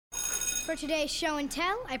For today's show and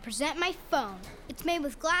tell, I present my phone. It's made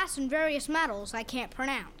with glass and various metals I can't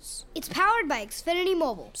pronounce. It's powered by Xfinity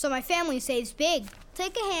Mobile, so my family saves big.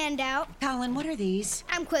 Take a handout. Colin, what are these?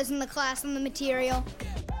 I'm quizzing the class on the material.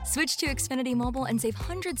 Switch to Xfinity Mobile and save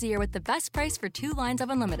hundreds a year with the best price for 2 lines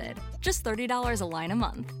of unlimited. Just $30 a line a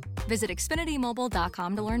month. Visit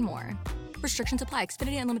XfinityMobile.com to learn more. Restrictions apply.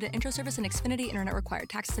 Xfinity Unlimited intro service and Xfinity Internet required.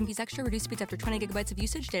 Taxes and fees extra. Reduced speeds after 20 gigabytes of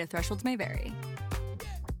usage. Data thresholds may vary.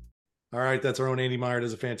 All right, that's our own Andy Meyer.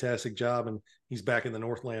 Does a fantastic job, and he's back in the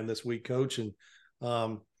Northland this week, Coach. And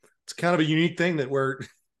it's kind of a unique thing that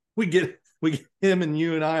we get him and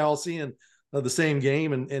you and I all seeing the same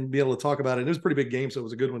game and be able to talk about it. And it was a pretty big game, so it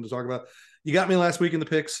was a good one to talk about. You got me last week in the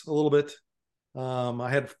picks a little bit. I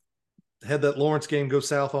had that Lawrence game go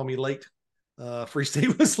south on me late. Free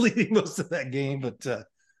State was leading most of that game, but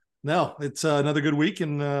no, it's another good week,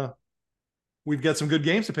 and we've got some good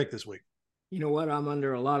games to pick this week. You know what? I'm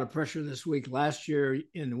under a lot of pressure this week. Last year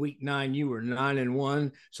in week 9, you were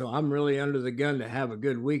 9-1, so I'm really under the gun to have a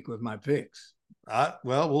good week with my picks.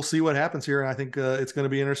 Well, we'll see what happens here. I think it's going to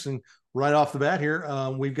be interesting right off the bat here.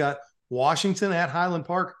 We've got Washington at Highland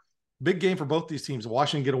Park. Big game for both these teams.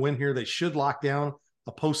 Washington get a win here. They should lock down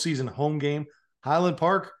a postseason home game. Highland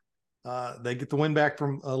Park, they get the win back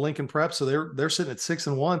from Lincoln Prep, so they're sitting at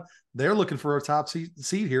 6-1. They're looking for a top seed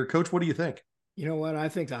here. Coach, what do you think? You know what? I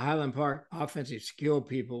think the Highland Park offensive skill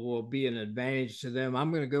people will be an advantage to them. I'm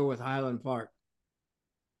going to go with Highland Park.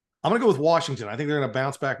 I'm going to go with Washington. I think they're going to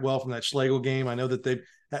bounce back well from that Schlegel game. I know that they've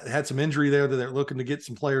had some injury there that they're looking to get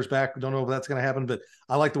some players back. We don't know if that's going to happen, but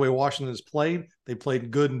I like the way Washington has played. They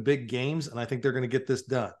played good in big games, and I think they're going to get this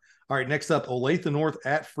done. All right, next up, Olathe North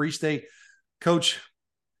at Free State. Coach,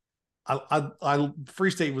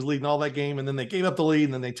 Free State was leading all that game, and then they gave up the lead,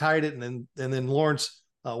 and then they tied it, and then Lawrence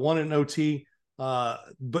won it in OT.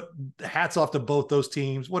 But hats off to both those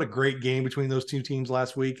teams. What a great game between those two teams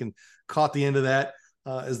last week, and caught the end of that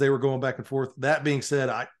as they were going back and forth. That being said,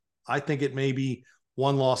 I think it may be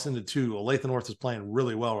one loss into two. Olathe North is playing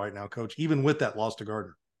really well right now, Coach, even with that loss to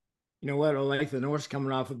Gardner. You know what? Olathe North's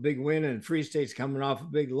coming off a big win, and Free State's coming off a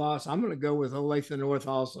big loss. I'm going to go with Olathe North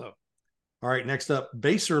also. All right, next up,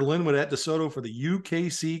 Baser Linwood at DeSoto for the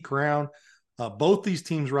UKC crown. Both these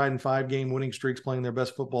teams riding 5-game winning streaks, playing their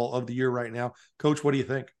best football of the year right now. Coach, what do you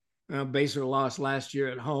think? Baser lost last year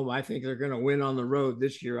at home. I think they're going to win on the road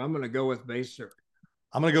this year. I'm going to go with Baser.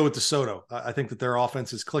 I'm going to go with DeSoto. I think that their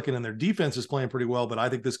offense is clicking and their defense is playing pretty well, but I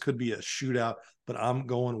think this could be a shootout, but I'm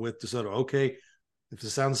going with DeSoto. Okay, if it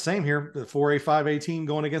sounds the same here, the 4A, 5A team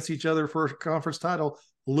going against each other for a conference title,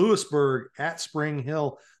 Lewisburg at Spring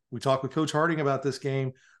Hill. We talked with Coach Harding about this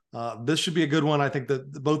game. This should be a good one. I think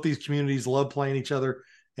that both these communities love playing each other.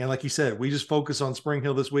 And like you said, we just focus on Spring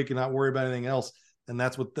Hill this week and not worry about anything else. And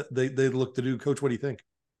that's what they look to do. Coach, what do you think?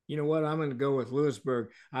 You know what? I'm going to go with Lewisburg.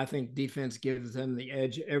 I think defense gives them the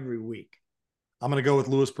edge every week. I'm going to go with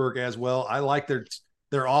Lewisburg as well. I like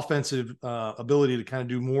their offensive ability to kind of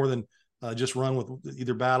do more than just run with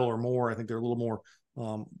either battle or more. I think they're a little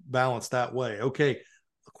more balanced that way. Okay.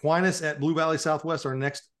 Aquinas at Blue Valley Southwest, our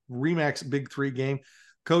next Remax Big 3 game.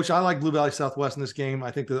 Coach, I like Blue Valley Southwest in this game.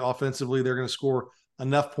 I think that offensively they're going to score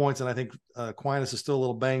enough points, and I think Aquinas is still a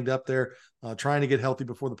little banged up there, trying to get healthy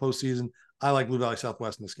before the postseason. I like Blue Valley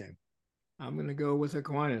Southwest in this game. I'm going to go with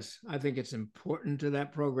Aquinas. I think it's important to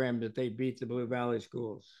that program that they beat the Blue Valley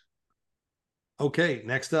schools. Okay,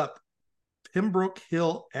 next up, Pembroke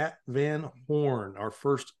Hill at Van Horn, our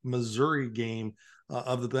first Missouri game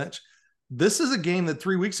of the bench. This is a game that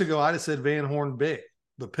 3 weeks ago I'd have said Van Horn big.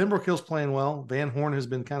 But Pembroke Hill's playing well. Van Horn has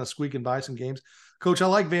been kind of squeaking by some games. Coach, I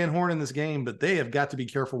like Van Horn in this game, but they have got to be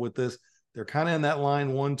careful with this. They're kind of in that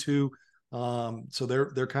line 1-2. So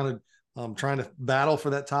they're kind of trying to battle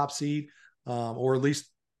for that top seed, or at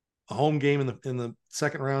least a home game in the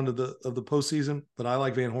second round of the postseason. But I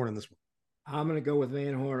like Van Horn in this one. I'm going to go with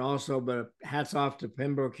Van Horn also, but hats off to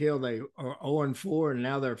Pembroke Hill. They are 0-4, and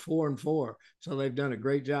now they're 4-4. So they've done a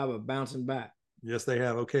great job of bouncing back. Yes, they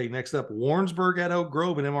have. Okay, next up, Warrensburg at Oak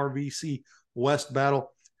Grove, an MRVC West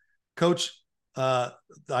battle. Coach, I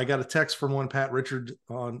got a text from one Pat Richard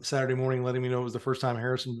on Saturday morning letting me know it was the first time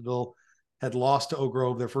Harrisonville had lost to Oak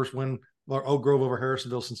Grove, their first win, or Oak Grove over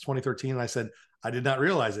Harrisonville since 2013. And I said, I did not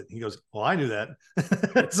realize it. He goes, well, I knew that.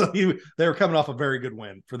 So they were coming off a very good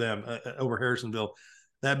win for them over Harrisonville.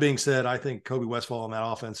 That being said, I think Kobe Westfall on that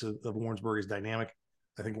offense of Warrensburg is dynamic.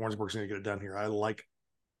 I think Warrensburg's going to get it done here. I like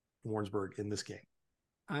Warrensburg in this game.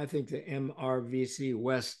 I think the MRVC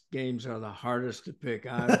West games are the hardest to pick.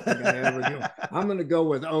 I don't think I ever do. I'm going to go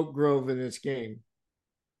with Oak Grove in this game.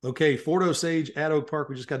 Okay, Fort Osage at Oak Park.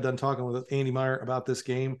 We just got done talking with Andy Meyer about this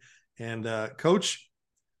game. And Coach,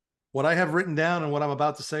 What I have written down and what I'm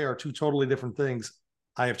about to say are two totally different things.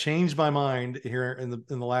 I have changed my mind here in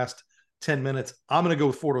the last 10 minutes. I'm going to go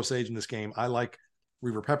with Fort Osage in this game. I like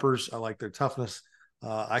Reaver Peppers. I like their toughness.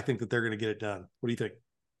 I think that they're going to get it done. What do you think?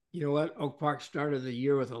 You know what? Oak Park started the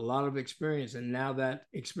year with a lot of experience, and now that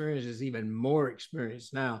experience is even more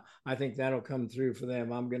experience. Now, I think that'll come through for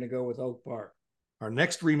them. I'm going to go with Oak Park. Our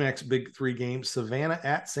next RE/MAX Big Three game, Savannah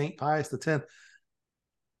at St. Pius X.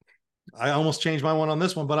 I almost changed my one on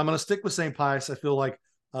this one, but I'm going to stick with St. Pius. I feel like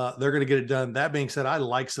they're going to get it done. That being said, I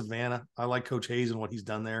like Savannah. I like Coach Hayes and what he's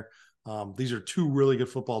done there. These are two really good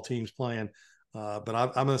football teams playing, but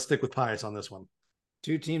I'm going to stick with Pius on this one.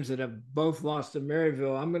 Two teams that have both lost to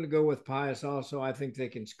Maryville. I'm going to go with Pius also. I think they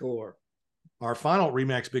can score. Our final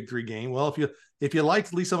RE/MAX Big Three game. Well, if you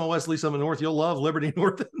liked Lee Summit West, Lee Summit North, you'll love Liberty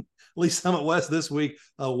North and Lee Summit West this week.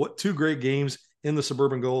 What two great games in the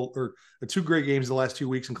Suburban Gold, or two great games the last 2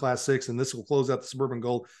 weeks in Class 6, and this will close out the Suburban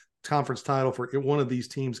Gold Conference title for one of these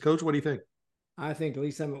teams. Coach, what do you think? I think Lee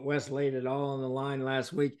Summit West laid it all on the line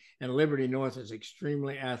last week, and Liberty North is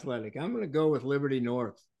extremely athletic. I'm going to go with Liberty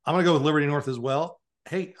North. I'm going to go with Liberty North as well.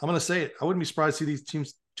 Hey, I'm going to say it. I wouldn't be surprised to see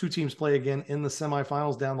these two teams play again in the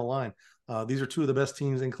semifinals down the line. These are two of the best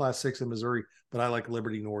teams in Class 6 in Missouri, but I like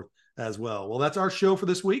Liberty North as well. Well, that's our show for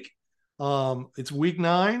this week. It's week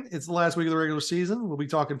 9. It's the last week of the regular season. We'll be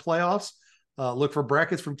talking playoffs. Look for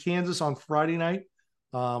brackets from Kansas on Friday night.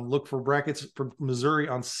 Look for brackets from Missouri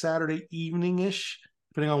on Saturday evening-ish,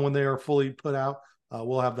 depending on when they are fully put out.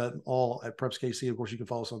 We'll have that all at Preps KC. Of course, you can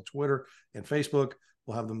follow us on Twitter and Facebook.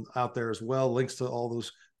 We'll have them out there as well. Links to all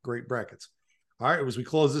those great brackets. All right, as we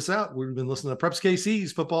close this out, we've been listening to Preps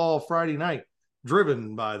KC's Football Friday Night,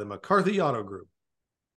 driven by the McCarthy Auto Group.